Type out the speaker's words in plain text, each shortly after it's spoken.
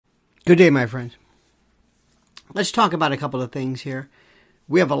Good day, my friends. Let's talk about a couple of things here.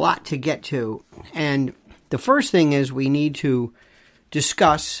 We have a lot to get to, and the first thing is we need to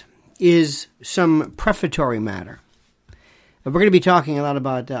discuss is some prefatory matter. We're going to be talking a lot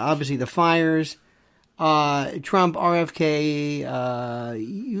about, obviously, the fires, Trump, RFK, a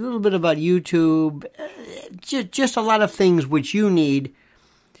little bit about YouTube, just a lot of things which you need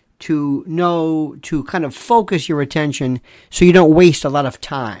to know to kind of focus your attention so you don't waste a lot of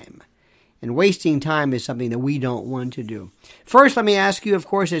time. And wasting time is something that we don't want to do. First, let me ask you, of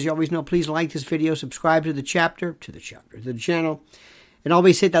course, as you always know, please like this video, subscribe to the channel, and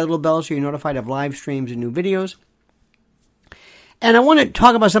always hit that little bell so you're notified of live streams and new videos. And I want to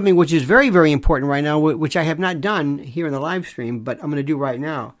talk about something which is very, very important right now, which I have not done here in the live stream, but I'm going to do right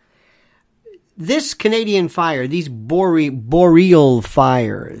now. This Canadian fire, these boreal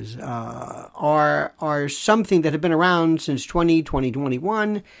fires, are something that have been around since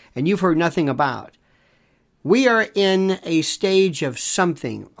 2021, and you've heard nothing about. We are in a stage of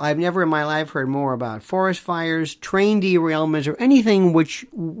something I've never in my life heard more about. Forest fires, train derailments, or anything which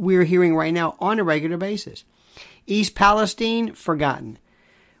we're hearing right now on a regular basis. East Palestine, forgotten.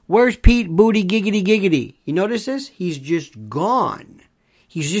 Where's Pete Booty Giggity Giggity? You notice this? He's just gone.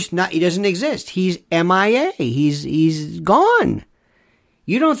 He's just not, he doesn't exist. He's MIA. He's gone.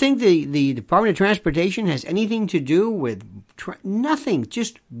 You don't think the Department of Transportation has anything to do with nothing,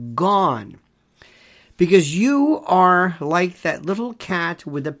 just gone. Because you are like that little cat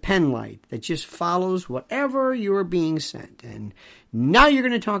with a pen light that just follows whatever you're being sent. And now you're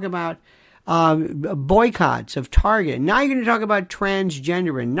going to talk about boycotts of Target. Now you're going to talk about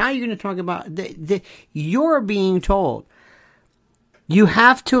transgender. And now you're going to talk about you're being told. You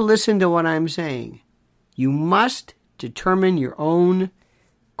have to listen to what I'm saying. You must determine your own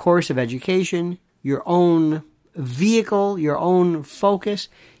course of education, your own vehicle, your own focus.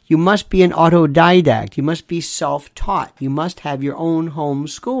 You must be an autodidact. You must be self-taught. You must have your own home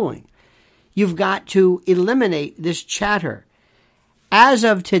schooling. You've got to eliminate this chatter. As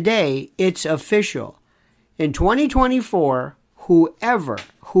of today, it's official. In 2024, whoever,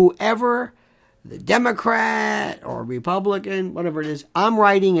 the Democrat or Republican, whatever it is, I'm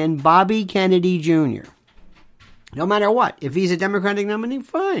writing in Bobby Kennedy Jr. No matter what. If he's a Democratic nominee,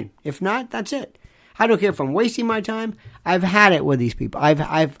 fine. If not, that's it. I don't care if I'm wasting my time. I've had it with these people. I've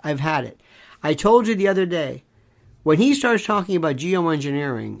had it. I told you the other day, when he starts talking about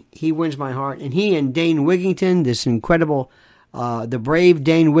geoengineering, he wins my heart. And he and Dane Wigington, this incredible, the brave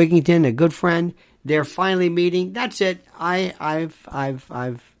Dane Wigington, a good friend, they're finally meeting. That's it.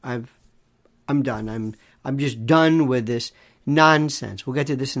 I'm done. I'm just done with this nonsense. We'll get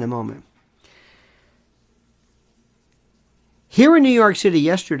to this in a moment. Here in New York City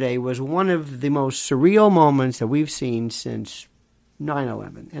yesterday was one of the most surreal moments that we've seen since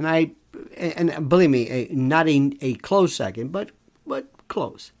 9/11. And believe me, not a close second, but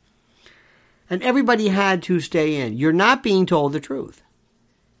close. And everybody had to stay in. You're not being told the truth.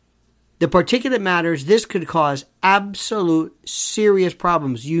 The particulate matters, this could cause absolute serious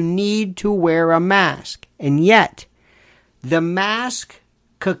problems. You need to wear a mask. And yet, the mask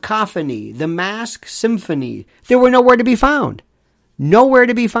cacophony, the mask symphony, they were nowhere to be found. Nowhere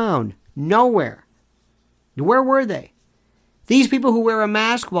to be found. Nowhere. Where were they? These people who wear a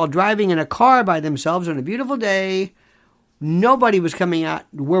mask while driving in a car by themselves on a beautiful day, nobody was coming out.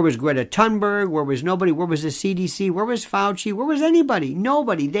 Where was Greta Thunberg? Where was nobody? Where was the CDC? Where was Fauci? Where was anybody?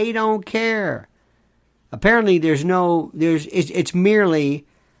 Nobody. They don't care. Apparently, it's merely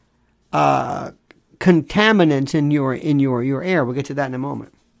contaminants in your air. We'll get to that in a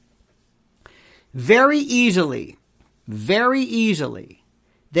moment. Very easily,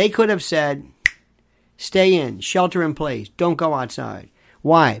 they could have said, stay in, shelter in place, don't go outside.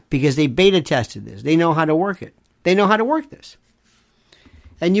 Why? Because they beta tested this. They know how to work it. They know how to work this.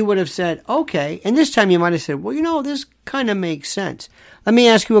 And you would have said, okay. And this time you might have said, well, this kind of makes sense. Let me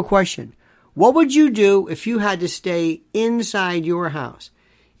ask you a question. What would you do if you had to stay inside your house?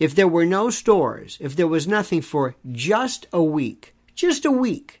 If there were no stores, if there was nothing for just a week,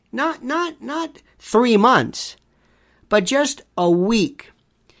 not 3 months, but just a week,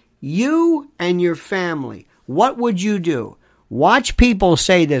 you and your family, what would you do? Watch people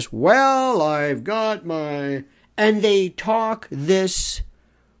say this, well, I've got my... And they talk this,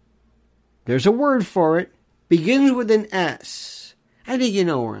 there's a word for it, begins with an S. I think you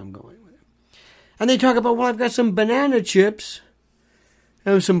know where I'm going with it. And they talk about, well, I've got some banana chips,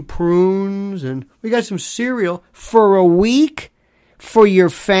 and some prunes, and we got some cereal for a week for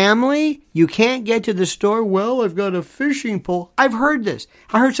your family. You can't get to the store. Well, I've got a fishing pole. I've heard this.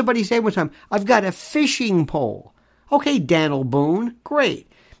 I heard somebody say one time, I've got a fishing pole. Okay, Daniel Boone, great.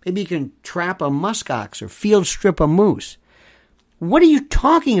 Maybe you can trap a muskox or field strip a moose. What are you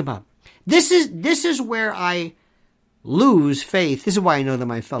talking about? This is where I lose faith. This is why I know that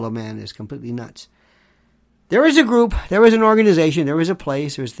my fellow man is completely nuts. There is a group, there is an organization, there is a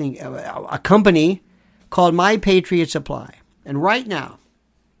place, there is a company called My Patriot Supply. And right now,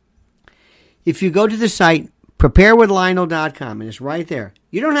 if you go to the site, preparewithlionel.com, and it's right there.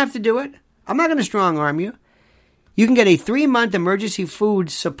 You don't have to do it. I'm not going to strong arm you. You can get a 3-month emergency food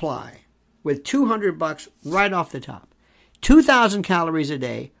supply with $200 right off the top. 2,000 calories a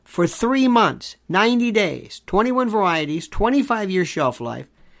day for 3 months, 90 days, 21 varieties, 25-year shelf life,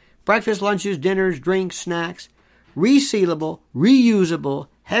 breakfast, lunches, dinners, drinks, snacks, resealable, reusable,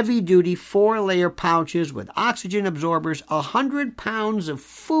 heavy-duty 4-layer pouches with oxygen absorbers, 100 pounds of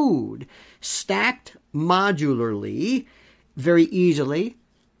food stacked modularly, very easily,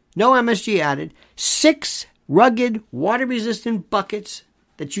 no MSG added, 6 rugged, water-resistant buckets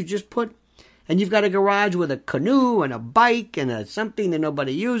that you just put, and you've got a garage with a canoe and a bike and something that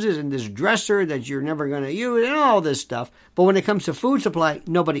nobody uses and this dresser that you're never going to use and all this stuff. But when it comes to food supply,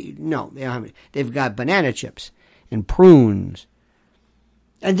 they don't have it. They've got banana chips and prunes.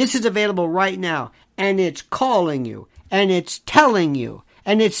 And this is available right now. And it's calling you. And it's telling you.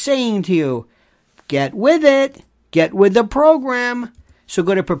 And it's saying to you, get with it. Get with the program. So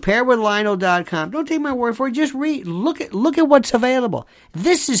go to preparewithlionel.com. Don't take my word for it. Just read. Look at what's available.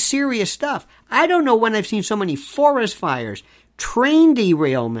 This is serious stuff. I don't know when I've seen so many forest fires, train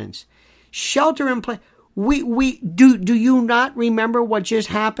derailments, shelter in place. Do you not remember what just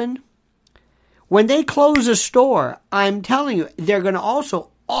happened? When they close a store, I'm telling you, they're going to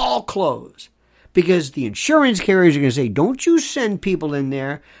also all close. Because the insurance carriers are going to say, don't you send people in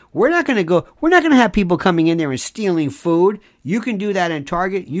there. We're not going to have people coming in there and stealing food. You can do that in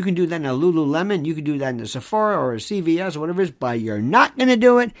Target. You can do that in a Lululemon. You can do that in a Sephora or a CVS or whatever it is. But you're not going to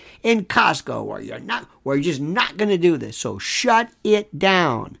do it in Costco or you're just not going to do this. So shut it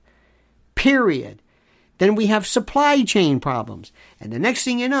down. Period. Then we have supply chain problems. And the next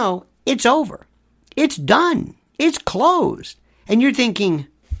thing you know, it's over. It's done. It's closed. And you're thinking,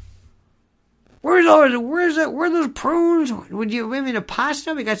 where are those prunes? Would you have a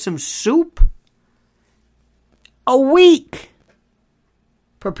pasta? We got some soup. A week.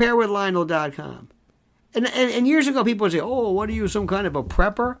 Preparewithlionel.com. And years ago, people would say, oh, what are you, some kind of a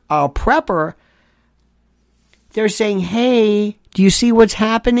prepper? A prepper? They're saying, hey, do you see what's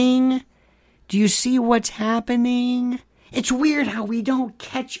happening? Do you see what's happening? It's weird how we don't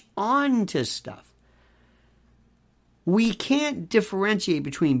catch on to stuff. We can't differentiate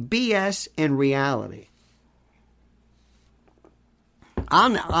between BS and reality. I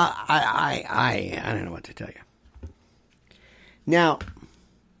don't know what to tell you. Now,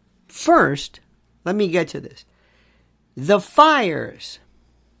 first, let me get to this. The fires.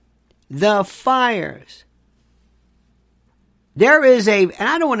 There is and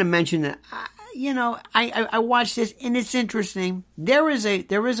I don't want to mention that. I watched this and it's interesting. There is a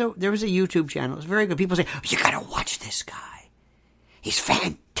YouTube channel. It's very good. People say, oh, you gotta watch this guy. He's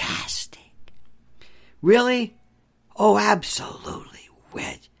fantastic. Really? Oh, absolutely.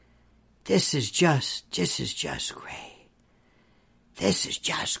 This is just great. This is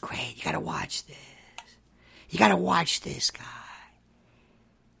just great. You gotta watch this. You gotta watch this guy.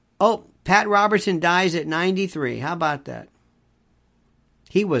 Oh, Pat Robertson dies at 93. How about that?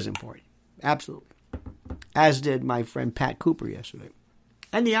 He was important. Absolutely. As did my friend Pat Cooper yesterday.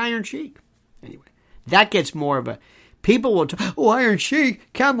 And the Iron Sheik. Anyway, that gets more of a... People will talk, oh, Iron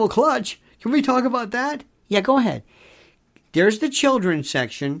Sheik, Camel Clutch. Can we talk about that? Yeah, go ahead. There's the children's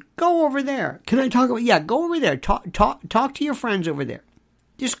section. Go over there. Can I talk about... Yeah, go over there. Talk to your friends over there.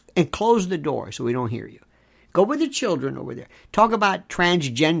 And close the door so we don't hear you. Go with the children over there. Talk about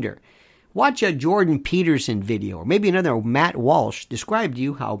transgender. Watch a Jordan Peterson video, or maybe another Matt Walsh describe to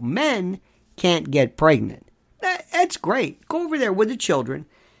you how men can't get pregnant. That's great. Go over there with the children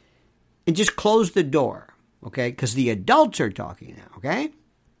and just close the door, okay? Because the adults are talking now, okay?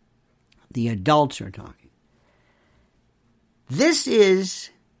 The adults are talking. This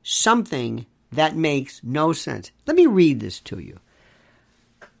is something that makes no sense. Let me read this to you.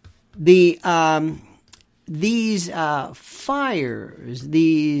 These fires,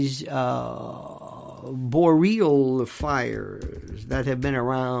 these boreal fires that have been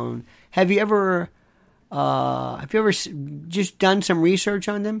around. Have you ever just done some research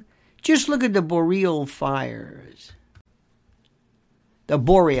on them? Just look at the boreal fires. The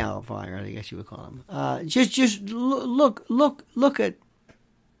boreal fire, I guess you would call them. Just look at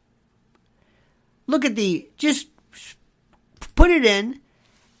just put it in.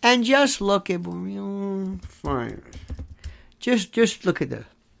 And just look at boreal fires. Just look at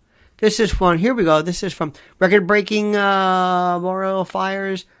This is one. Here we go. This is from record-breaking boreal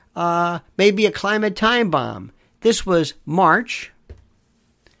fires. Maybe a climate time bomb. This was March.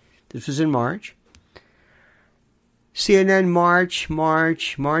 This was in March. CNN March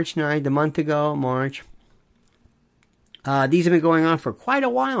 9th, a month ago, March. These have been going on for quite a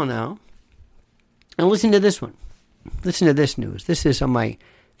while now. And listen to this one. Listen to this news. This is on my,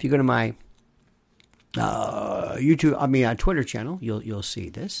 if you go to my Twitter channel, you'll see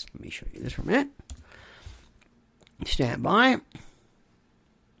this. Let me show you this for a minute. Stand by.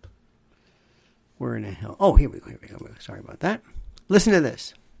 Where in the hell? Oh, here we go. Sorry about that. Listen to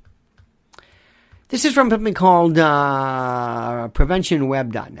this. This is from something called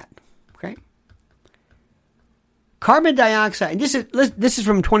preventionweb.net. Okay. Carbon dioxide. This is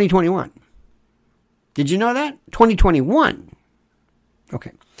from 2021. Did you know that? 2021.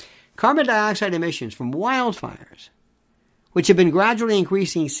 Okay. Carbon dioxide emissions from wildfires, which have been gradually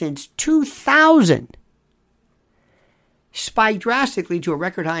increasing since 2000, spiked drastically to a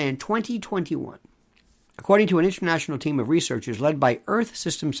record high in 2021. According to an international team of researchers led by Earth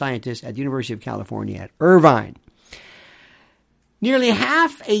system scientists at the University of California at Irvine. Nearly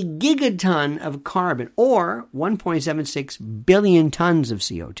half a gigaton of carbon, or 1.76 billion tons of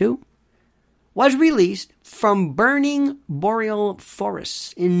CO2, was released from burning boreal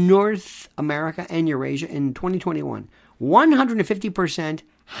forests in North America and Eurasia in 2021, 150%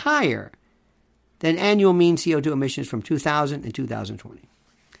 higher than annual mean CO2 emissions from 2000 and 2020.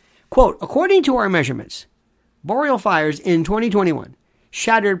 Quote, according to our measurements, boreal fires in 2021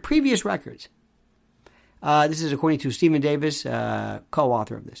 shattered previous records. This is according to Stephen Davis,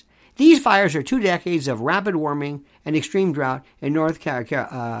 co-author of this. These fires are 2 decades of rapid warming and extreme drought in North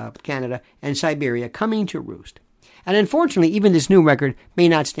Canada and Siberia coming to roost. And unfortunately, even this new record may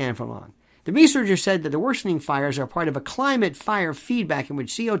not stand for long. The researchers said that the worsening fires are part of a climate fire feedback in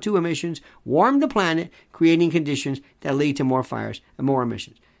which CO2 emissions warm the planet, creating conditions that lead to more fires and more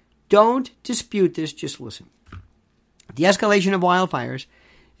emissions. Don't dispute this, just listen. The escalation of wildfires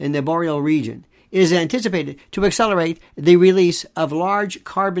in the boreal region is anticipated to accelerate the release of large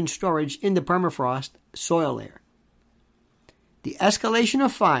carbon storage in the permafrost soil layer. The escalation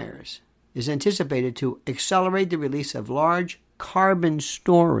of fires is anticipated to accelerate the release of large carbon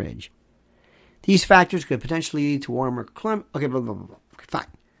storage. These factors could potentially lead to warmer climate. Okay, blah, blah, blah, blah. Okay, fine.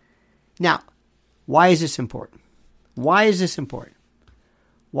 Now, why is this important? Why is this important?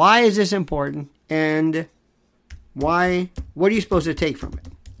 Why is this important? And what are you supposed to take from it?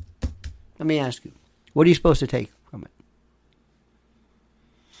 Let me ask you. What are you supposed to take from it?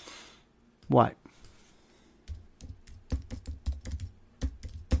 What?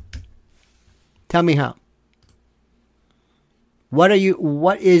 Tell me how. What is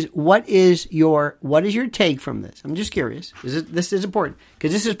your take from this? I'm just curious. This is important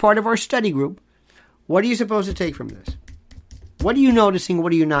because this is part of our study group. What are you supposed to take from this? What are you noticing?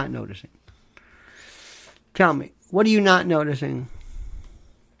 What are you not noticing? Tell me. What are you not noticing?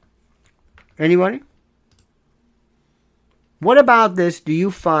 Anybody? What about this do you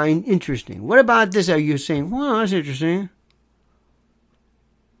find interesting? What about this are you saying, well, that's interesting?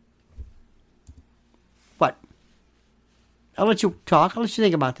 What? I'll let you talk. I'll let you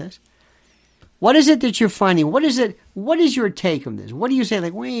think about this. What is it that you're finding? What is it? What is your take on this? What do you say?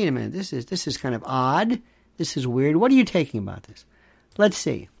 Like, wait a minute, this is kind of odd. This is weird. What are you taking about this? Let's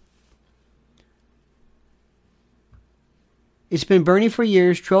see. It's been burning for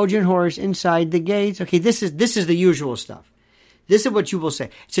years. Trojan horse inside the gates. Okay, this is the usual stuff. This is what you will say.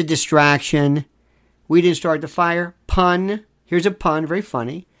 It's a distraction. We didn't start the fire. Pun. Here's a pun. Very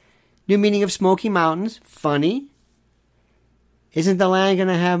funny. New meaning of Smoky Mountains. Funny. Isn't the land going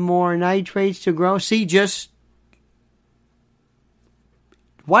to have more nitrates to grow? See, just...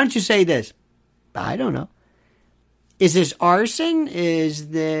 Why don't you say this? I don't know. Is this arson? Is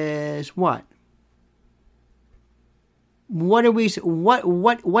this what? What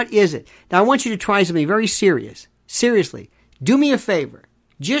is it? Now I want you to try something very serious. Seriously. Do me a favor.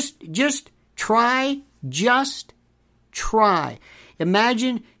 Just try. Just try.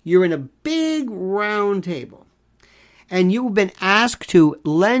 Imagine you're in a big round table and you've been asked to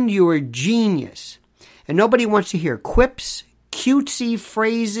lend your genius. And nobody wants to hear quips, cutesy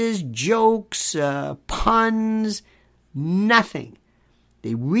phrases, jokes, puns, nothing.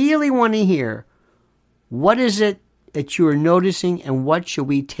 They really want to hear what is it that you are noticing and what should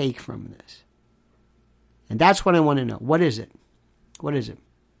we take from this? And that's what I want to know. What is it? What is it?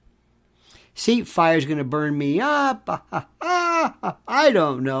 See, fire's going to burn me up. I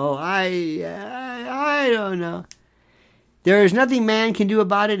don't know. I don't know. There is nothing man can do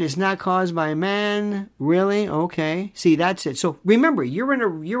about it. It's not caused by man. Really? Okay. See, that's it. So remember, you're in a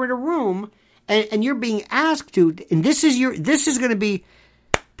room and you're being asked to, and this is going to be,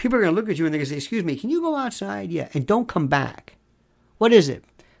 people are going to look at you and they're going to say, excuse me, can you go outside? Yeah. And don't come back. What is it?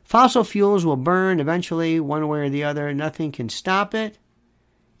 Fossil fuels will burn eventually, one way or the other. Nothing can stop it.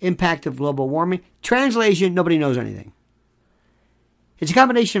 Impact of global warming. Translation, nobody knows anything. It's a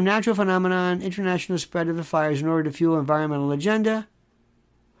combination of natural phenomenon, international spread of the fires in order to fuel environmental agenda.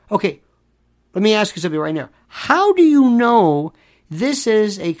 Okay, let me ask you something right now. How do you know this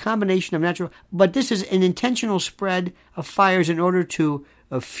is a combination of natural, but this is an intentional spread of fires in order to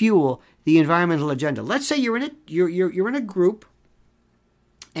fuel the environmental agenda? Let's say you're in a group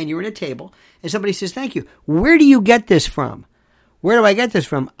and you're at a table and somebody says, thank you. Where do you get this from? Where do I get this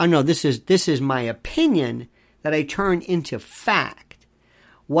from? Oh no, this is my opinion that I turn into fact.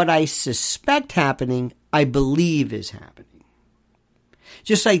 What I suspect happening, I believe is happening.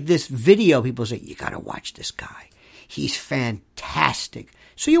 Just like this video, people say, you got to watch this guy. He's fantastic.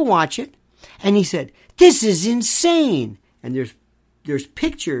 So you watch it. And he said, this is insane. And there's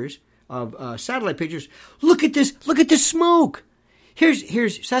pictures of satellite pictures. Look at this. Look at the smoke.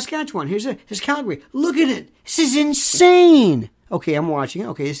 Here's Saskatchewan. Here's Calgary. Look at it. This is insane. Okay, I'm watching it.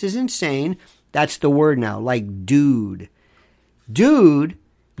 Okay, this is insane. That's the word now. Like dude. Dude.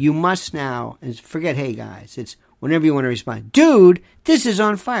 You must now, and forget, hey guys, it's whenever you want to respond. Dude, this is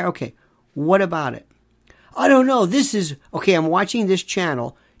on fire. Okay, what about it? I don't know. This is, okay, I'm watching this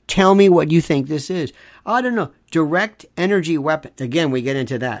channel. Tell me what you think this is. I don't know. Direct energy weapon. Again, we get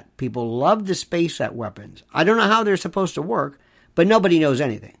into that. People love the space weapons. I don't know how they're supposed to work, but nobody knows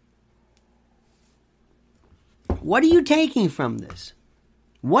anything. What are you taking from this?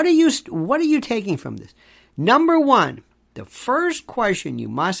 What are you taking from this? Number one, the first question you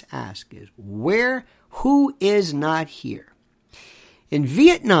must ask is, who is not here? In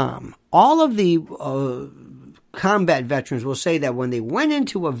Vietnam, all of the combat veterans will say that when they went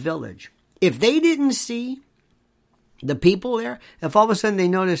into a village, if they didn't see the people there, if all of a sudden they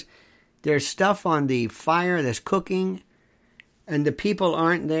notice there's stuff on the fire that's cooking and the people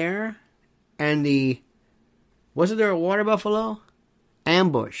aren't there, and wasn't there a water buffalo?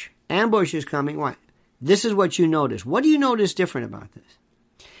 Ambush is coming. What? This is what you notice. What do you notice different about this?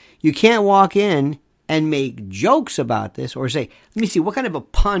 You can't walk in and make jokes about this or say, let me see, what kind of a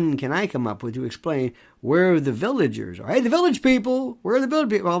pun can I come up with to explain where the villagers are? Hey, the village people, where are the village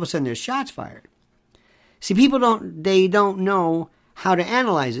people? All of a sudden there's shots fired. See, people don't know how to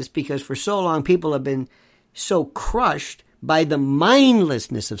analyze this because for so long people have been so crushed by the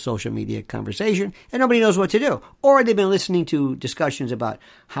mindlessness of social media conversation and nobody knows what to do. Or they've been listening to discussions about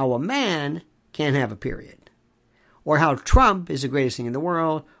how a man can't have a period, or how Trump is the greatest thing in the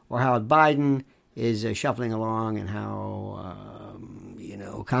world, or how Biden is shuffling along, and how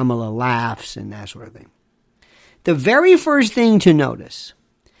Kamala laughs and that sort of thing. The very first thing to notice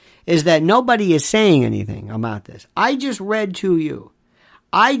is that nobody is saying anything about this. I just read to you.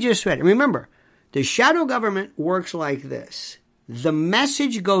 Remember, the shadow government works like this. The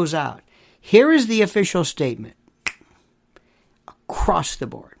message goes out. Here is the official statement across the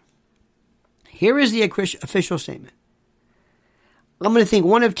board. Here is the official statement. I'm going to think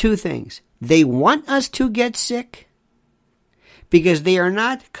one of two things. They want us to get sick because they are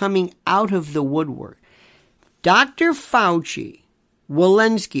not coming out of the woodwork. Dr. Fauci,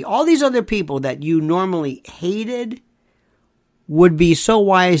 Walensky, all these other people that you normally hated would be so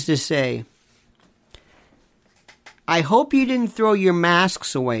wise to say, I hope you didn't throw your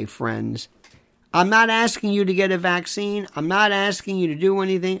masks away, friends. I'm not asking you to get a vaccine. I'm not asking you to do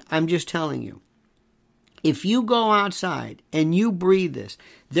anything. I'm just telling you. If you go outside and you breathe this,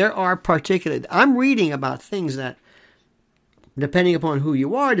 there are particulate. I'm reading about things that, depending upon who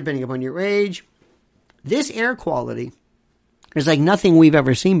you are, depending upon your age, this air quality is like nothing we've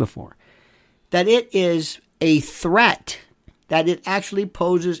ever seen before. That it is a threat, that it actually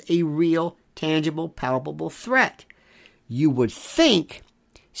poses a real, tangible, palpable threat. You would think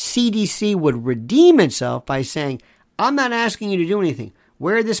CDC would redeem itself by saying, I'm not asking you to do anything.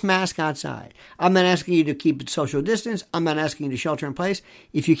 Wear this mask outside. I'm not asking you to keep social distance. I'm not asking you to shelter in place.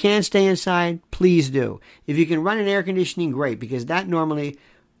 If you can stay inside, please do. If you can run an air conditioning, great, because that normally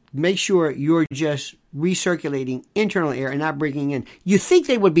makes sure you're just recirculating internal air and not bringing in. You think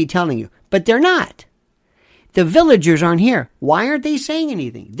they would be telling you, but they're not. The villagers aren't here. Why aren't they saying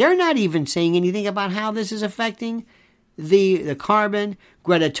anything? They're not even saying anything about how this is affecting the carbon.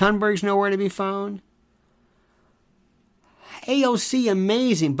 Greta Thunberg's nowhere to be found. AOC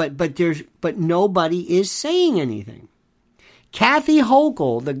amazing, but nobody is saying anything. Kathy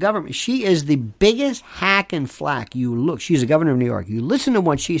Hochul, the government, she is the biggest hack and flack. She's the governor of New York. You listen to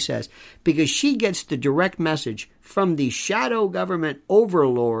what she says because she gets the direct message from the shadow government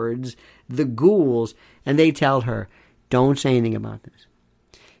overlords, the ghouls, and they tell her, don't say anything about this.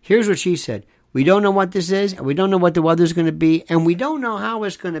 Here's what she said. We don't know what this is, and we don't know what the weather's going to be, and we don't know how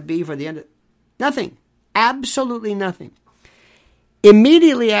it's going to be for the end of... Nothing. Absolutely nothing.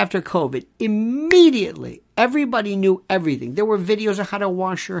 Immediately after COVID, everybody knew everything. There were videos of how to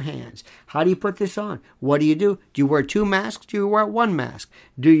wash your hands. How do you put this on? What do? Do you wear 2 masks? Do you wear 1 mask?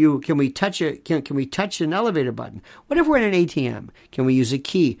 Can we touch an elevator button? What if we're in an ATM? Can we use a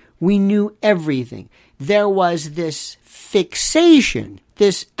key? We knew everything. There was this fixation,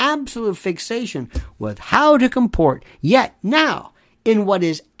 this absolute fixation with how to comport. Yet now, in what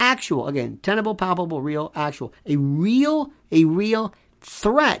is actual, again, tenable, palpable, real, actual, a real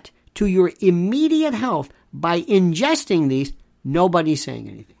threat to your immediate health by ingesting these, nobody's saying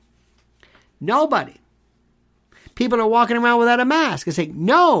anything. Nobody. People are walking around without a mask and saying,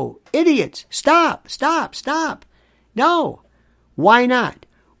 no, idiots, stop. No. Why not?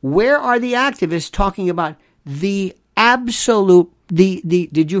 Where are the activists talking about the absolute,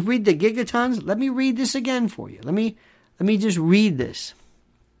 did you read the gigatons? Let me read this again for you. Let me just read this.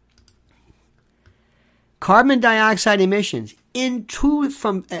 Carbon dioxide emissions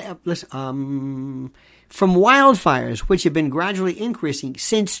from wildfires, which have been gradually increasing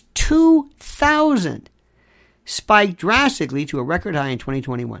since 2000, spiked drastically to a record high in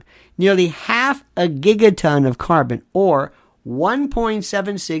 2021. Nearly half a gigaton of carbon, or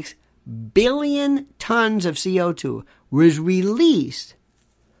 1.76 billion tons of CO2, was released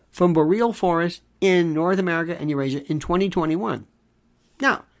from boreal forests in North America and Eurasia in 2021.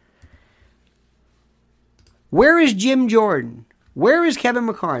 Now, where is Jim Jordan? Where is Kevin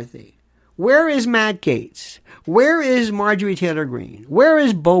McCarthy? Where is Matt Gaetz? Where is Marjorie Taylor Greene? Where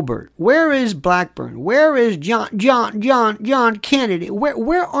is Boebert? Where is Blackburn? Where is John Kennedy?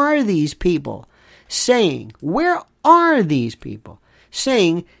 Where are these people saying? Where are these people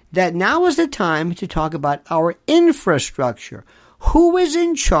saying that now is the time to talk about our infrastructure? Who is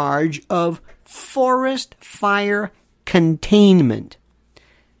in charge of forest fire containment?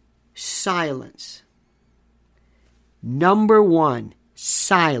 Silence. Number one,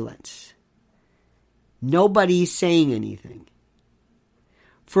 silence. Nobody's saying anything.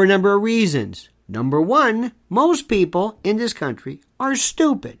 For a number of reasons. Number one, most people in this country are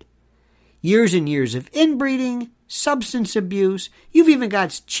stupid. Years and years of inbreeding, substance abuse. You've even got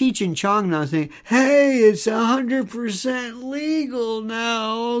Cheech and Chong now saying, hey, it's 100% legal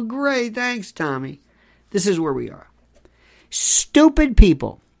now. Oh, great. Thanks, Tommy. This is where we are. Stupid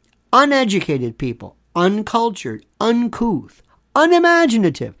people, uneducated people, uncultured, uncouth,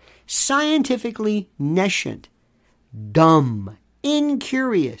 unimaginative, scientifically nescient, dumb,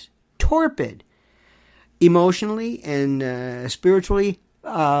 incurious, torpid, emotionally and spiritually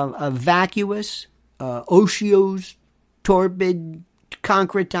vacuous, osseous, torpid,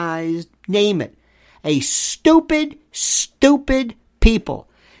 concretized, name it. A stupid people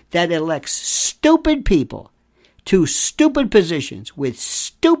that elects stupid people to stupid positions with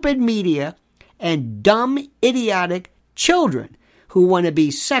stupid media and dumb, idiotic children who want to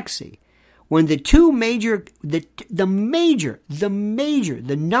be sexy. When the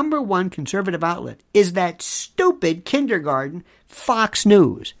number one conservative outlet is that stupid kindergarten Fox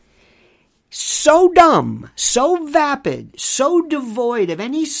News. So dumb, so vapid, so devoid of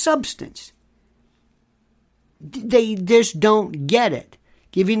any substance. They just don't get it.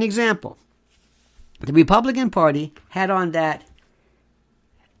 Give you an example. The Republican Party had on that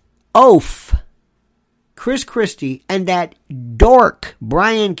oaf Chris Christie and that dork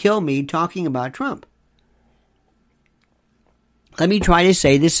Brian Kilmeade talking about Trump. Let me try to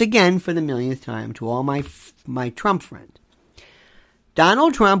say this again for the millionth time to all my Trump friends.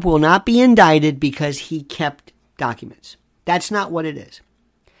 Donald Trump will not be indicted because he kept documents. That's not what it is.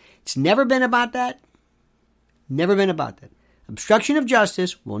 It's never been about that. Never been about that. Obstruction of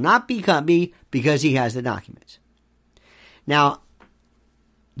justice will not be because he has the documents. Now,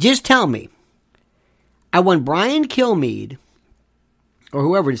 just tell me, I want Brian Kilmeade or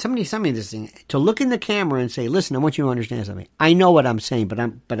whoever, somebody sent me this thing, to look in the camera and say, listen, I want you to understand something. I know what I'm saying, but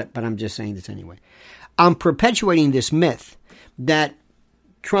I'm just saying this anyway. I'm perpetuating this myth that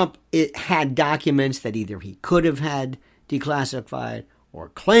Trump had documents that either he could have had declassified or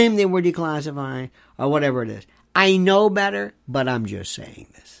claimed they were declassified or whatever it is. I know better, but I'm just saying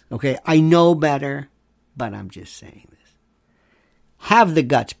this. Okay? I know better, but I'm just saying this. Have the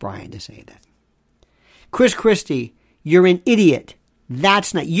guts, Brian, to say that. Chris Christie, you're an idiot.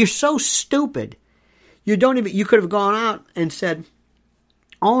 You're so stupid. You could have gone out and said,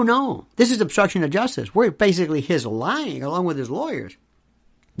 oh no, this is obstruction of justice. We're basically his lying along with his lawyers.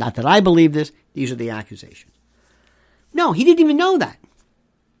 Not that I believe this. These are the accusations. No, he didn't even know that.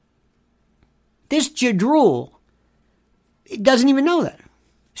 This Jadrul doesn't even know that.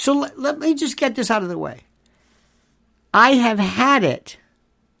 So let me just get this out of the way. I have had it.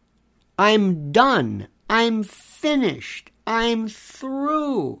 I'm done. I'm finished. I'm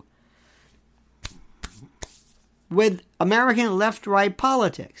through with American left-right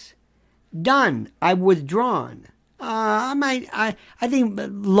politics. Done. I've withdrawn. I think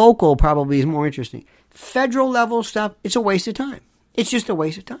local probably is more interesting. Federal level stuff, it's a waste of time. It's just a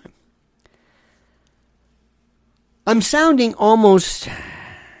waste of time. I'm sounding almost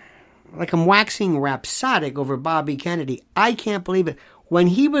like I'm waxing rhapsodic over Bobby Kennedy. I can't believe it.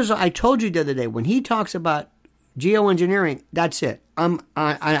 I told you the other day, when he talks about geoengineering, that's it.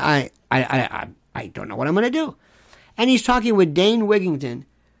 I don't know what I'm going to do. And he's talking with Dane Wigington,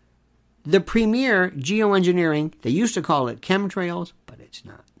 the premier geoengineering. They used to call it chemtrails, but it's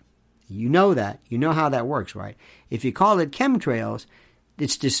not. You know that. You know how that works, right? If you call it chemtrails,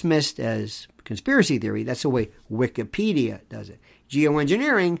 it's dismissed as conspiracy theory. That's the way Wikipedia does it.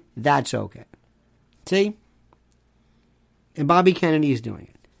 Geoengineering, that's okay. See? And Bobby Kennedy is doing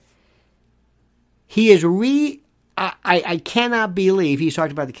it. He is I cannot believe he's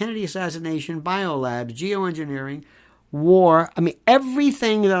talked about the Kennedy assassination, biolabs, geoengineering, war. I mean,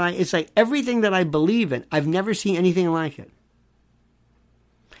 everything that I believe in, I've never seen anything like it.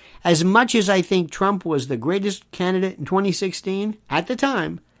 As much as I think Trump was the greatest candidate in 2016, at the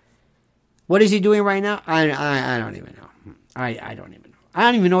time, what is he doing right now? I don't even know. I don't even know. I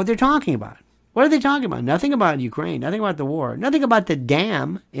don't even know what they're talking about. What are they talking about? Nothing about Ukraine. Nothing about the war. Nothing about the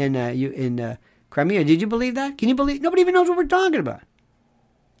dam in Crimea. Did you believe that? Can you believe? Nobody even knows what we're talking about.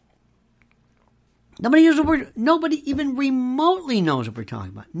 Nobody even remotely knows what we're talking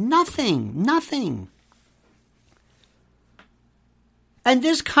about. Nothing. And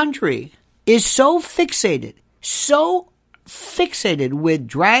this country is so fixated with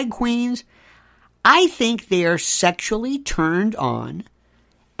drag queens. I think they are sexually turned on,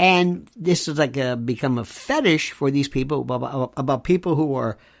 and this is like become a fetish for these people about people who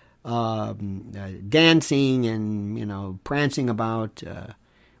are dancing and prancing about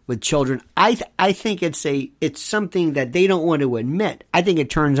with children. I think it's something that they don't want to admit. I think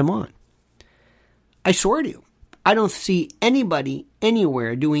it turns them on. I swear to you, I don't see anybody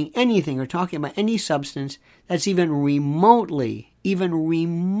anywhere doing anything or talking about any substance that's even remotely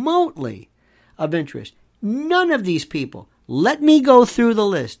of interest. None of these people. Let me go through the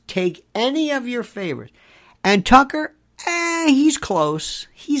list. Take any of your favorites. And Tucker, he's close.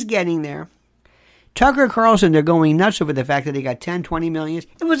 He's getting there. Tucker Carlson, they're going nuts over the fact that they got 10, 20 million.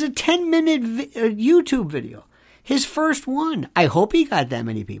 It was a 10-minute YouTube video. His first one. I hope he got that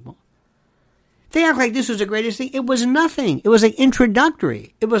many people. They act like this was the greatest thing. It was nothing. It was like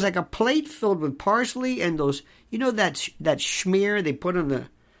introductory. It was like a plate filled with parsley and those, that schmear they put on the...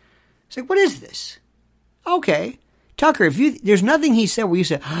 It's like, what is this? Okay. Tucker, there's nothing he said where you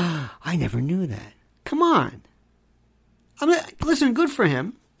said, I never knew that. Come on. Listen, good for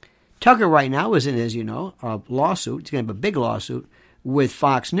him. Tucker right now is in his, a lawsuit. He's going to have a big lawsuit with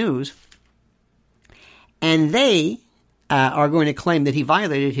Fox News. And they are going to claim that he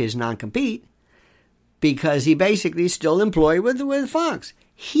violated his non-compete because he basically is still employed with Fox.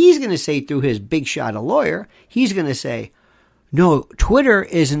 He's going to say through his big shot a lawyer, he's going to say, no, Twitter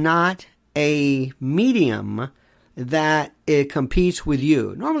is not a medium that it competes with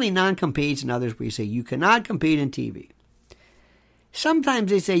you. Normally non-competes and others where you say you cannot compete in TV.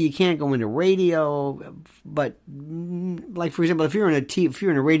 Sometimes they say you can't go into radio, but like for example, if you're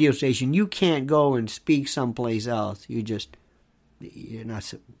in a radio station, you can't go and speak someplace else. You're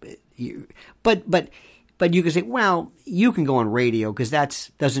not. But you can say, well, you can go on radio because that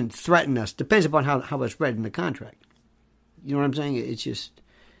doesn't threaten us. Depends upon how it's read in the contract. You know what I'm saying? It's just.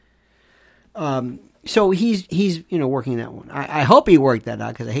 So he's working that one. I hope he worked that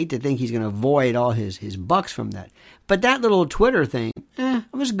out because I hate to think he's going to void all his bucks from that. But that little Twitter thing, it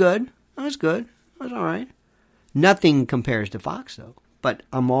was good. It was all right. Nothing compares to Fox though. But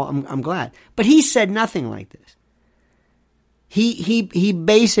I'm glad. But he said nothing like this. He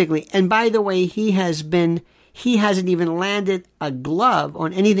basically, and by the way, he hasn't even landed a glove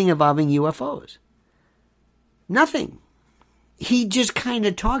on anything involving UFOs. Nothing. He just kind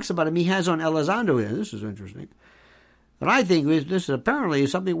of talks about him. He has on Elizondo. This is interesting. But I think this is apparently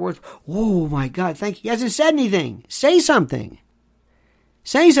something worth... Oh, my God, thank you. He hasn't said anything. Say something.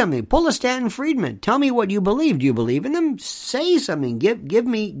 Say something. Pull a Stanton Friedman. Tell me what you believe. Do you believe in them? Say something.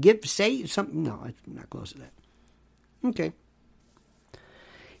 Say something. No, I'm not close to that. Okay.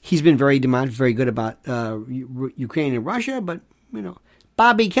 He's been very good about Ukraine and Russia, but,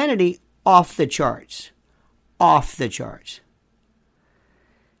 Bobby Kennedy, off the charts. Off the charts.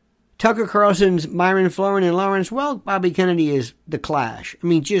 Tucker Carlson's Myron Florin and Lawrence Welk, Bobby Kennedy is the Clash. I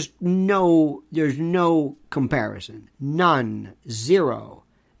mean, there's no comparison. None. Zero.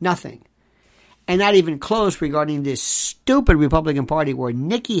 Nothing. And not even close regarding this stupid Republican Party where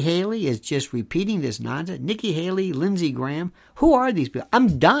Nikki Haley is just repeating this nonsense. Nikki Haley, Lindsey Graham. Who are these people?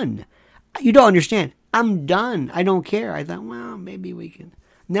 I'm done. You don't understand. I'm done. I don't care. I thought, well, maybe we can.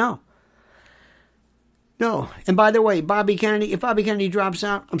 No. And by the way, if Bobby Kennedy drops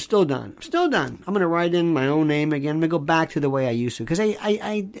out, I'm still done. I'm going to write in my own name again. I'm going to go back to the way I used to. Because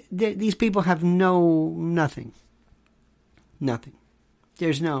these people have nothing. Nothing.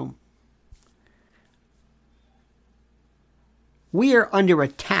 There's no. We are under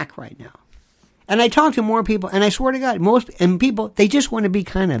attack right now. And I talk to more people, and I swear to God, people, they just want to be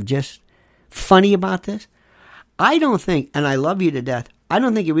kind of just funny about this. I don't think, and I love you to death, I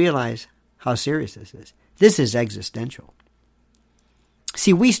don't think you realize how serious this is. This is existential.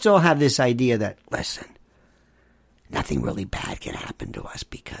 See, we still have this idea that, listen, nothing really bad can happen to us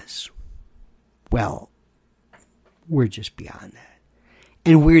because, well, we're just beyond that.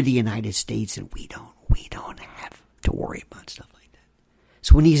 And we're the United States and we don't have to worry about stuff like that.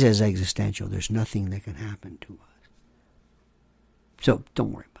 So when he says existential, there's nothing that can happen to us. So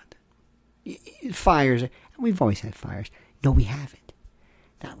don't worry about that. Fires, we've always had fires. No, we haven't.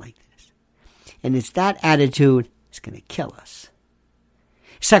 Not like this. And it's that attitude that's going to kill us.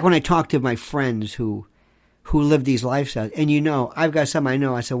 It's like when I talk to my friends who live these lifestyles. And I've got some I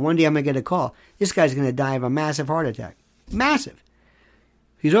know. I said, one day I'm going to get a call. This guy's going to die of a massive heart attack. Massive.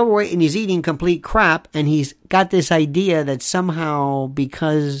 He's overweight and he's eating complete crap. And he's got this idea that somehow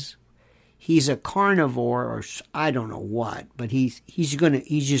because he's a carnivore or I don't know what. But I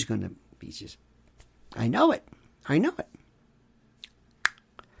know it.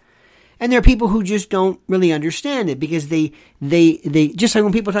 And there are people who just don't really understand it because they just like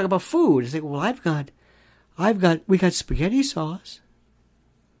when people talk about food, it's like, well, we got spaghetti sauce.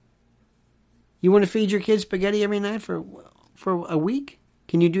 You want to feed your kids spaghetti every night for a week?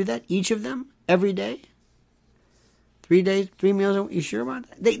 Can you do that? Each of them? Every day? 3 days, 3 meals a week? You sure about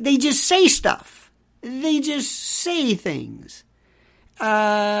that? They just say stuff. They just say things.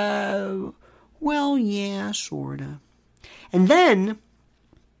 Well, yeah, sorta. And then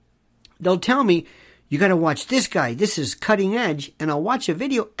they'll tell me, you got to watch this guy. This is cutting edge. And I'll watch a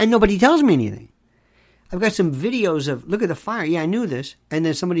video and nobody tells me anything. I've got some videos of, look at the fire. Yeah, I knew this. And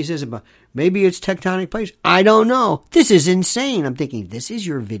then somebody says about, maybe it's tectonic plates. I don't know. This is insane. I'm thinking, this is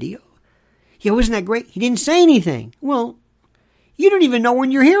your video? Yeah, wasn't that great? He didn't say anything. Well, you don't even know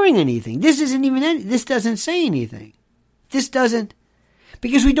when you're hearing anything. This doesn't say anything.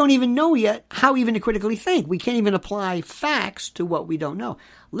 Because we don't even know yet how even to critically think. We can't even apply facts to what we don't know.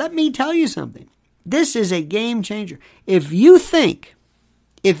 Let me tell you something. This is a game changer. If you think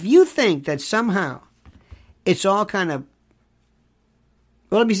that somehow it's all kind of,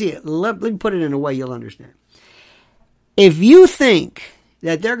 well, let me see it. Let me put it in a way you'll understand. If you think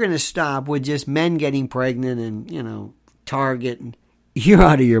that they're going to stop with just men getting pregnant and, Target, and you're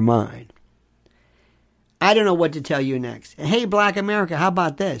out of your mind. I don't know what to tell you next. Hey, Black America, how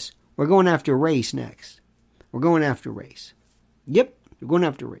about this? We're going after race next. We're going after race. Yep, we're going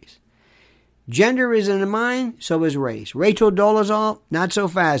after race. Gender is in the mind, so is race. Rachel Dolezal, not so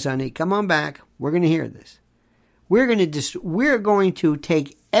fast, honey. Come on back. We're going to hear this. We're going to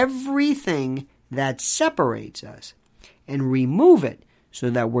take everything that separates us and remove it so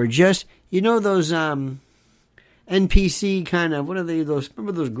that we're just, those NPC kind of, what are they,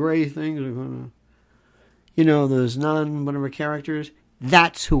 remember those gray things? Those non-whatever characters.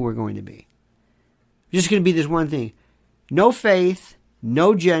 That's who we're going to be. Just going to be this one thing. No faith,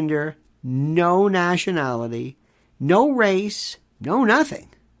 no gender, no nationality, no race, no nothing.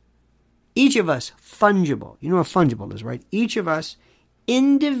 Each of us fungible. You know what fungible is, right? Each of us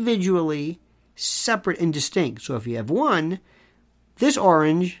individually separate and distinct. So if you have one, this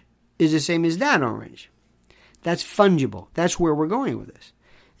orange is the same as that orange. That's fungible. That's where we're going with this.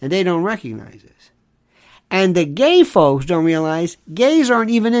 And they don't recognize this. And the gay folks don't realize gays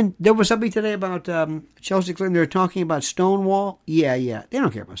aren't even in. There was something today about Chelsea Clinton. They're talking about Stonewall. Yeah. They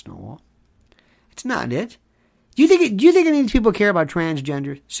don't care about Stonewall. It's not it. Do you think any of these people care about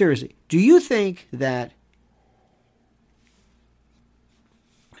transgender? Seriously. Do you think that,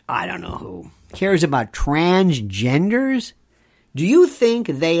 I don't know who, cares about transgenders? Do you think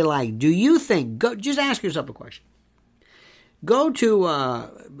they like, just ask yourself a question. Go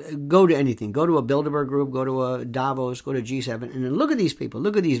to anything. Go to a Bilderberg group, go to a Davos, go to G7, and then look at these people.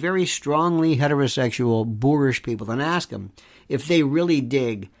 Look at these very strongly heterosexual, boorish people, and ask them if they really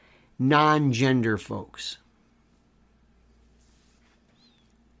dig non-gender folks.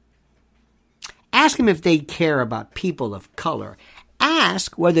 Ask them if they care about people of color.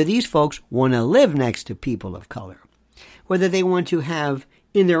 Ask whether these folks want to live next to people of color. Whether they want to have,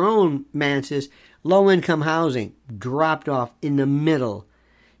 in their own manses, low-income housing dropped off in the middle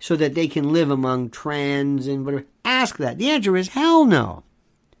so that they can live among trans and whatever. Ask that. The answer is hell no.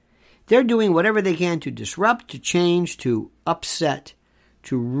 They're doing whatever they can to disrupt, to change, to upset,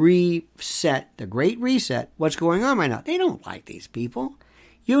 to reset, the Great Reset, what's going on right now. They don't like these people.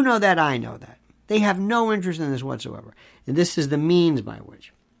 You know that, I know that. They have no interest in this whatsoever. And this is the means by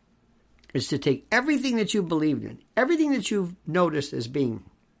which. It's to take everything that you've believed in, everything that you've noticed as being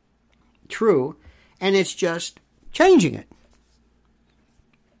true, and it's just changing it.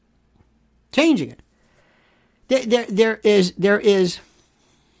 Changing it. There is.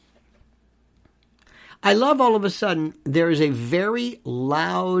 I love all of a sudden there is a very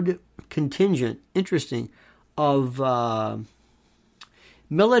loud contingent, interesting, of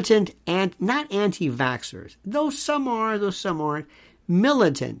militant and not anti-vaxxers. Though some are, though some aren't,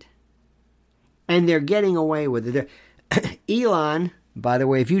 militant, and they're getting away with it. Elon, by the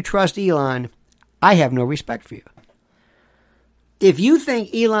way, if you trust Elon, I have no respect for you. If you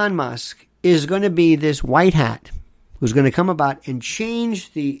think Elon Musk is going to be this white hat who's going to come about and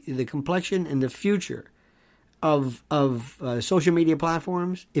change the complexion and the future of social media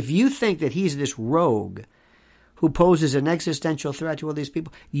platforms, if you think that he's this rogue who poses an existential threat to all these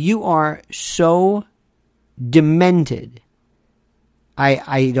people, you are so demented.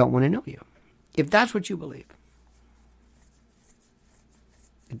 I don't want to know you. If that's what you believe.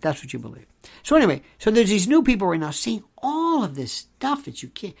 If that's what you believe. So anyway, so there's these new people right now saying all of this stuff that you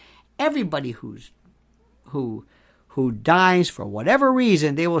can't. Everybody who dies for whatever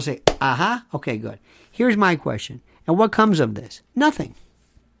reason, they will say, aha, okay, good. Here's my question. And what comes of this? Nothing.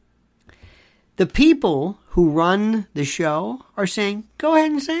 The people who run the show are saying, go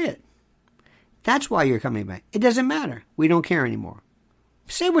ahead and say it. That's why you're coming back. It doesn't matter. We don't care anymore.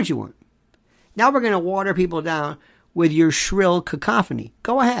 Say what you want. Now we're going to water people down with your shrill cacophony.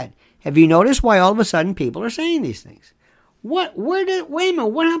 Go ahead. Have you noticed why all of a sudden people are saying these things? Wait a minute,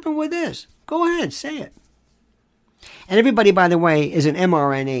 what happened with this? Go ahead, say it. And everybody, by the way, is an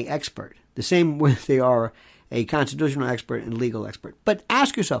mRNA expert. The same way they are a constitutional expert and legal expert. But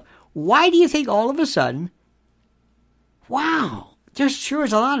ask yourself, why do you think all of a sudden, wow, there sure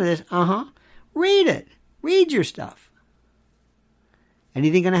is a lot of this. Read it. Read your stuff.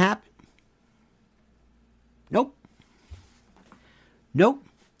 Anything going to happen? Nope.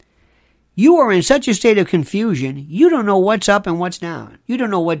 You are in such a state of confusion, you don't know what's up and what's down. You don't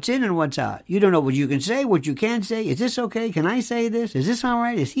know what's in and what's out. You don't know what you can say, what you can't say. Is this okay? Can I say this? Is this all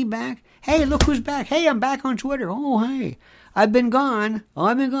right? Is he back? Hey, look who's back. Hey, I'm back on Twitter. Oh, hey, I've been gone.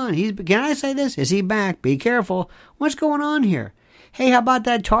 Can I say this? Is he back? Be careful. What's going on here? Hey, how about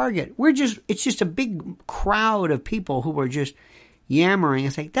that Target? It's just a big crowd of people who are just yammering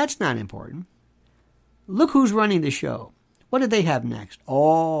and saying, that's not important. Look who's running the show. What do they have next?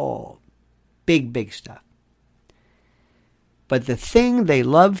 Oh, big stuff. But the thing they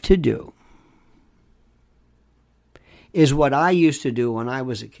love to do is what I used to do when I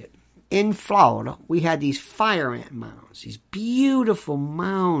was a kid. In Florida, we had these fire ant mounds, these beautiful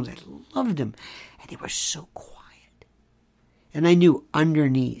mounds. I loved them. And they were so quiet. And I knew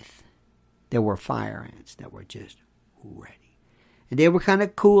underneath there were fire ants that were just ready. And they were kind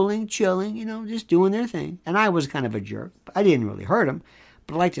of cooling, chilling, just doing their thing. And I was kind of a jerk. I didn't really hurt them.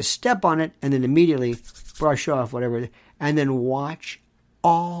 But I like to step on it and then immediately brush off whatever. And then watch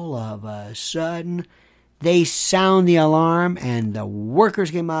all of a sudden they sound the alarm and the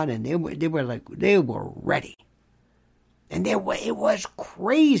workers came out and they were ready. And it was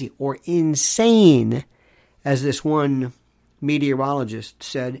crazy or insane, as this one meteorologist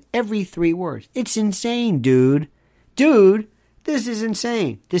said every 3 words. It's insane, dude. Dude. This is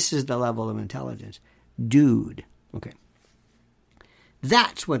insane. This is the level of intelligence. Dude. Okay.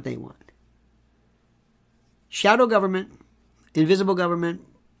 That's what they want. Shadow government, invisible government,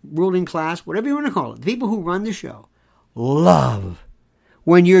 ruling class, whatever you want to call it. The people who run the show love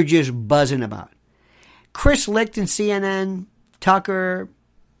when you're just buzzing about. Chris Licht and CNN, Tucker,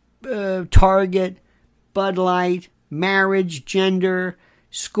 Target, Bud Light, marriage, gender,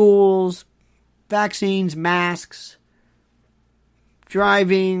 schools, vaccines, masks,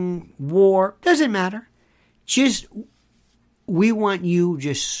 driving, war, doesn't matter. Just We want you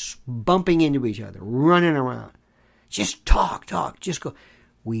just bumping into each other, running around. Just talk, just go.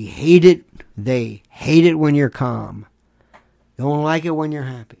 We hate it. They hate it when you're calm. Don't like it when you're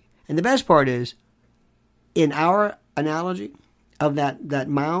happy. And the best part is, in our analogy of that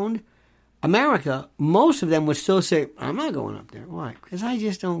mound, America, most of them would still say, I'm not going up there. Why? Because I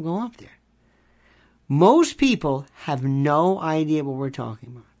just don't go up there. Most people have no idea what we're talking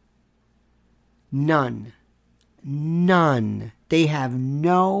about. None. They have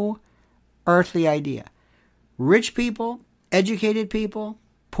no earthly idea. Rich people, educated people,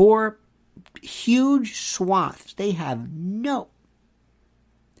 poor, huge swaths, they have no.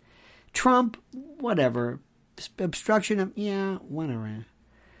 Trump, whatever. Obstruction of, whatever.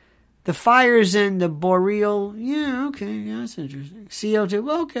 The fires in the Boreal, okay, that's interesting.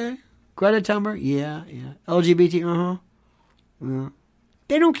 CO2, okay. Greta Thunberg, yeah. LGBT, yeah.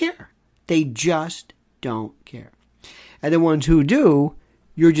 They don't care. They just don't care. And the ones who do,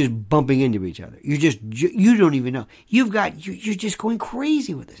 you're just bumping into each other. You don't even know. You're just going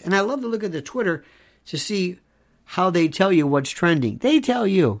crazy with this. And I love to look at the Twitter to see how they tell you what's trending. They tell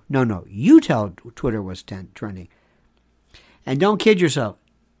you. No, you tell Twitter what's trending. And don't kid yourself.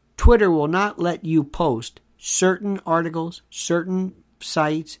 Twitter will not let you post certain articles, certain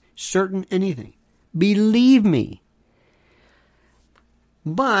sites, certain anything. Believe me.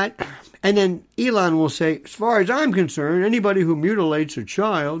 But, and then Elon will say, as far as I'm concerned, anybody who mutilates a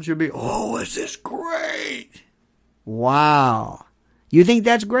child should be, is this great? Wow. You think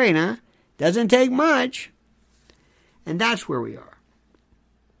that's great, huh? Doesn't take much. And that's where we are.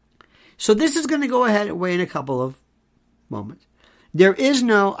 So this is going to go away in a couple of moments. There is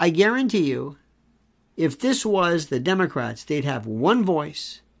no, I guarantee you, if this was the Democrats, they'd have one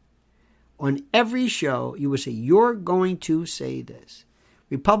voice on every show. You would say, you're going to say this.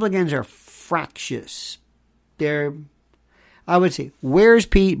 Republicans are fractious. I would say, where's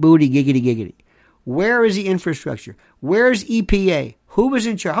Pete Booty giggity? Where is the infrastructure? Where's EPA? Who was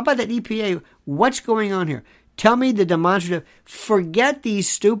in charge? How about that EPA? What's going on here? Tell me the demonstrative. Forget these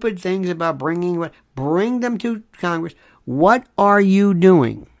stupid things about bring them to Congress. What are you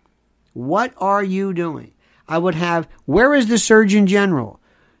doing? What are you doing? I would have, where is the Surgeon General?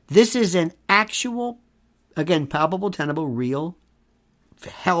 This is an actual, again, palpable, tenable, real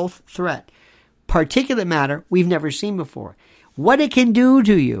health threat. Particulate matter we've never seen before. What it can do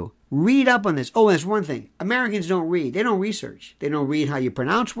to you. Read up on this. Oh, that's one thing. Americans don't read. They don't research. They don't read how you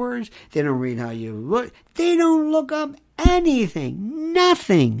pronounce words. They don't read how you look. They don't look up anything.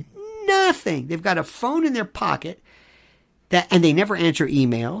 Nothing. They've got a phone in their pocket and they never answer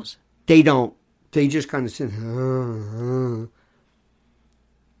emails. They don't. They just kind of sit.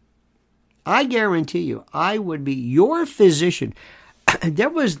 I guarantee you, I would be your physician. There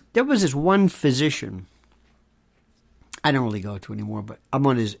was this one physician I don't really go to anymore, but I'm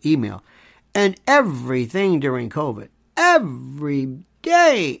on his email. And everything during COVID, every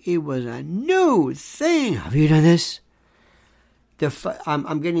day, it was a new thing. Have you done this?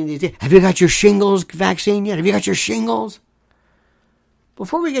 I'm getting these. Have you got your shingles vaccine yet? Have you got your shingles?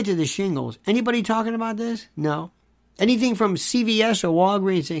 Before we get to the shingles, anybody talking about this? No. Anything from CVS or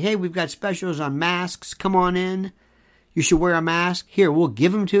Walgreens saying, hey, we've got specials on masks. Come on in. You should wear a mask. Here, we'll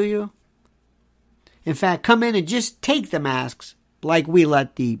give them to you. In fact, come in and just take the masks like we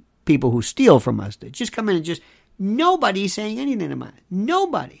let the people who steal from us do. Just come in and just, nobody's saying anything about it.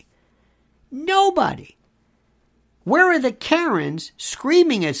 Nobody. Where are the Karens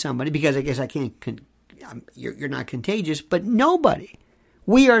screaming at somebody? Because I guess I can't, you're not contagious, but nobody.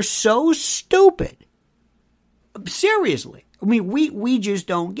 We are so stupid. Seriously. I mean, we just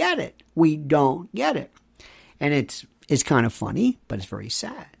don't get it. We don't get it. And it's kind of funny, but it's very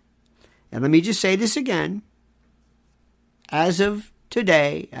sad. And let me just say this again. As of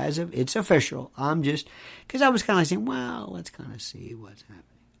today, it's official, I'm just, because I was kind of saying, well, let's kind of see what's happening.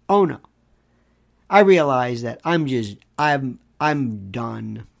 Oh no. I realize that I'm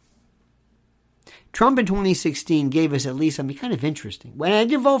done. Trump in 2016 gave us at least something kind of interesting. Well, I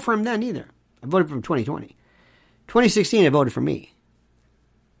didn't vote for him then either. I voted for him in 2020. 2016, I voted for me.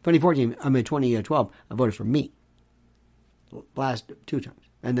 2012, I voted for me. Last 2 times.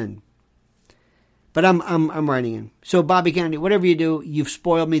 And then, but I'm writing in. So Bobby Kennedy, whatever you do, you've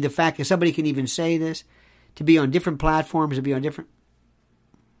spoiled me. The fact that somebody can even say this, to be on different platforms, to be on different.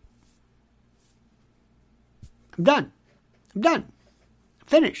 I'm done.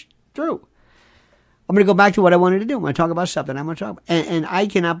 Finished. Through. I'm going to go back to what I wanted to do. I'm going to talk about stuff that I'm going to talk about. And I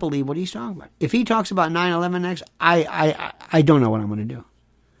cannot believe what he's talking about. If he talks about 9/11 next, I don't know what I'm going to do.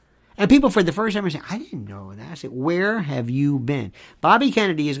 And people for the first time are saying, I didn't know that. I said, where have you been? Bobby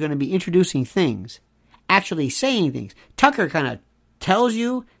Kennedy is going to be introducing things actually saying things. Tucker kind of tells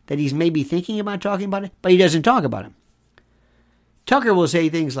you that he's maybe thinking about talking about it, but he doesn't talk about it. Tucker will say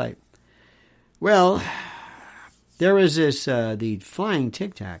things like, well, there was this, the flying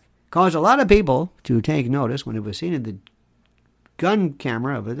Tic Tac caused a lot of people to take notice when it was seen in the gun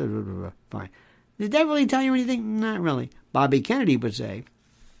camera of it. Fine. Did that really tell you anything? Not really. Bobby Kennedy would say,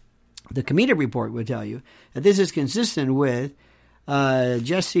 the comedic report would tell you that this is consistent with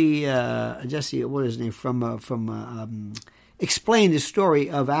Jesse, what is his name, from explain the story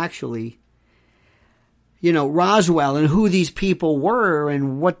of actually, Roswell and who these people were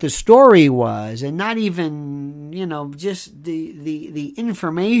and what the story was, and not even, just the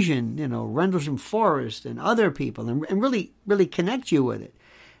information, Rendlesham Forest and other people, and really, really connect you with it.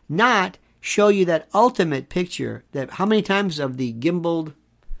 Not show you that ultimate picture that how many times of the gimbaled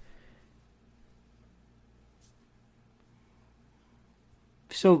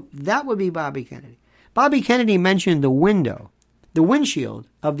So that would be Bobby Kennedy. Bobby Kennedy mentioned the windshield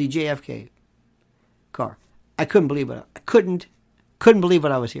of the JFK car. I couldn't believe it. I couldn't believe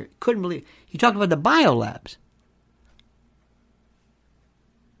what I was hearing. Couldn't believe it. He talked about the biolabs.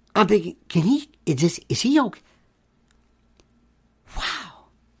 I'm thinking, is he okay? Wow.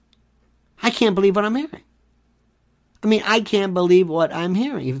 I can't believe what I'm hearing. I can't believe what I'm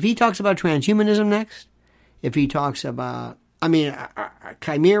hearing. If he talks about transhumanism next, if he talks about,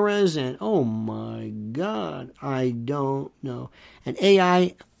 chimeras and, oh my God, I don't know. And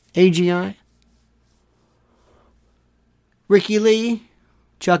AI, AGI, Ricky Lee,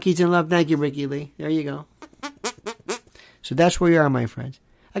 Chucky's in love. Thank you, Ricky Lee. There you go. So that's where you are, my friends.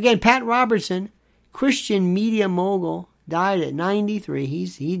 Again, Pat Robertson, Christian media mogul, died at 93.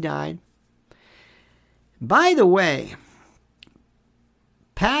 He died. By the way,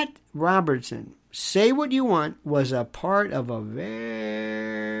 Pat Robertson, say what you want, was a part of a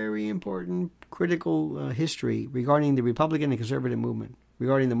very important critical history regarding the Republican and conservative movement,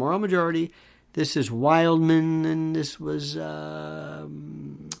 regarding the moral majority. This is Wildman, and this was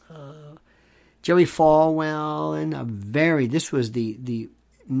Jerry Falwell, and this was the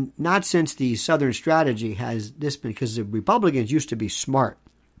not since the Southern strategy has this been, because the Republicans used to be smart,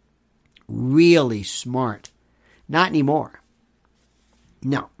 really smart. Not anymore.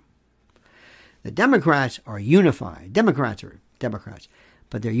 No. The Democrats are unified. Democrats are Democrats,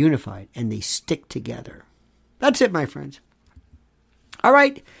 but they're unified and they stick together. That's it, my friends. All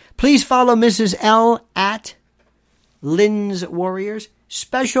right. Please follow Mrs. L at Lynn's Warriors.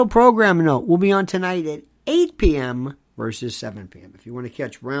 Special program note will be on tonight at 8 p.m. versus 7 p.m. If you want to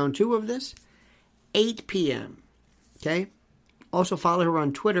catch round 2 of this, 8 p.m. Okay? Also follow her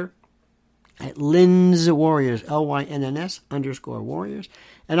on Twitter at Lynn's Warriors, LYNNS_Warriors.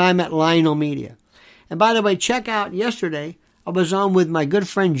 And I'm at Lionel Media. And by the way, check out yesterday, I was on with my good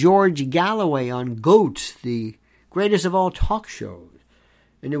friend George Galloway on GOAT, the greatest of all talk shows.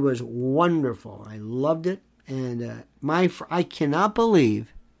 And it was wonderful. I loved it. And I cannot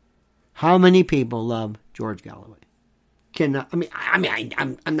believe how many people love George Galloway.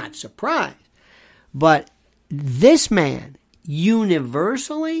 I'm not surprised. But this man,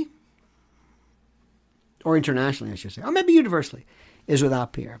 universally, or internationally, I should say, or maybe universally, is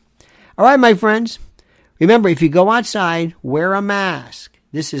without peer. All right, my friends. Remember, if you go outside, wear a mask.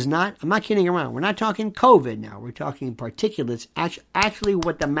 I'm not kidding around. We're not talking COVID now. We're talking particulates. Actually,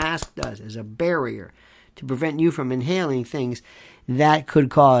 what the mask does is a barrier to prevent you from inhaling things that could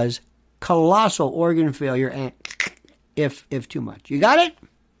cause colossal organ failure, and if too much. You got it?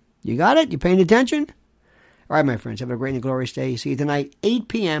 You got it? You paying attention? All right, my friends, have a great and glorious day. See you tonight, 8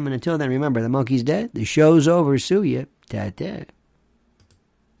 p.m. And until then, remember, the monkey's dead. The show's over. Sue you. Ta-ta.